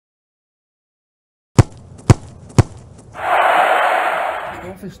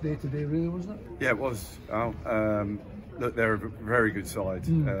toughest day today, really, wasn't it? Yeah, it was. Look, they're a very good side,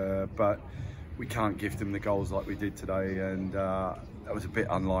 but we can't gift them the goals like we did today, and that was a bit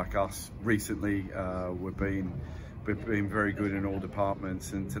unlike us. Recently, we've been very good in all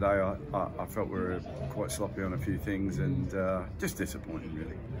departments, and today I felt we were quite sloppy on a few things, and just disappointing,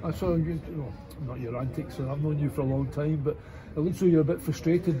 really. I saw you, not your antics, so I've known you for a long time, but it looks like you're a bit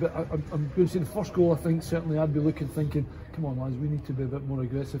frustrated. But I'm going to say the first goal, I think certainly I'd be thinking, come on lads, we need to be a bit more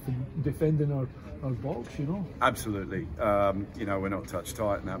aggressive in defending our box, you know. Absolutely. You know, we're not touch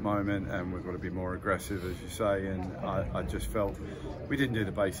tight in that moment, and we've got to be more aggressive, as you say, and I just felt we didn't do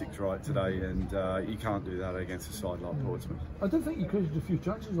the basics right today, and you can't do that against a side like Portsmouth. I did think you created a few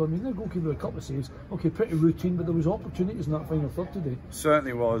chances. I mean, their goalkeeper had a couple of saves, okay, pretty routine, but there was opportunities in that final third today.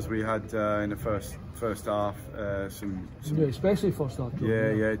 Certainly was. We had in the first half some yeah, especially first half.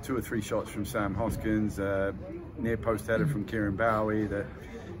 Yeah, 2 or 3 shots from Sam Hoskins, near post header from Kieran Bowie that,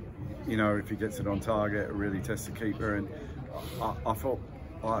 you know, if he gets it on target, it really tests the keeper. And I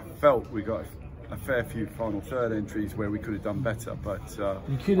felt we got a fair few final third entries where we could have done better, but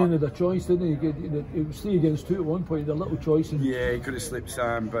Kieran had a choice, didn't he? It was 3 against 2 at one point. A little choice. And yeah, he could have slipped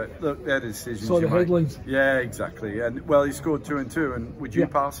Sam, but look, they're the decisions. Saw the headlines. Yeah, exactly. And well, he scored 2 and 2. And would you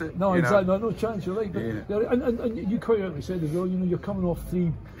pass it? No, exactly. No chance. You're right. But, yeah. And you quite rightly said as well. You know, you're coming off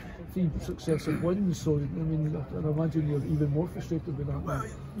three successive wins, so I mean, I imagine you're even more frustrated with that. Well,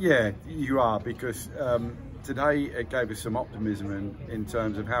 yeah, you are, because today it gave us some optimism in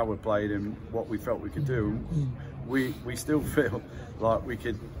terms of how we played and what we felt we could do. We still feel like we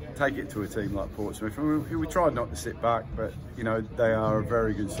could take it to a team like Portsmouth, and we tried not to sit back, but you know, they are a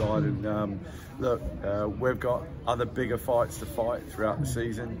very good side, and look, we've got other bigger fights to fight throughout the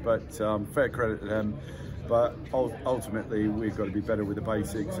season, but fair credit to them. But ultimately, we've got to be better with the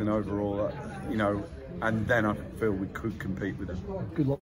basics, and overall, you know, and then I feel we could compete with them. Good luck.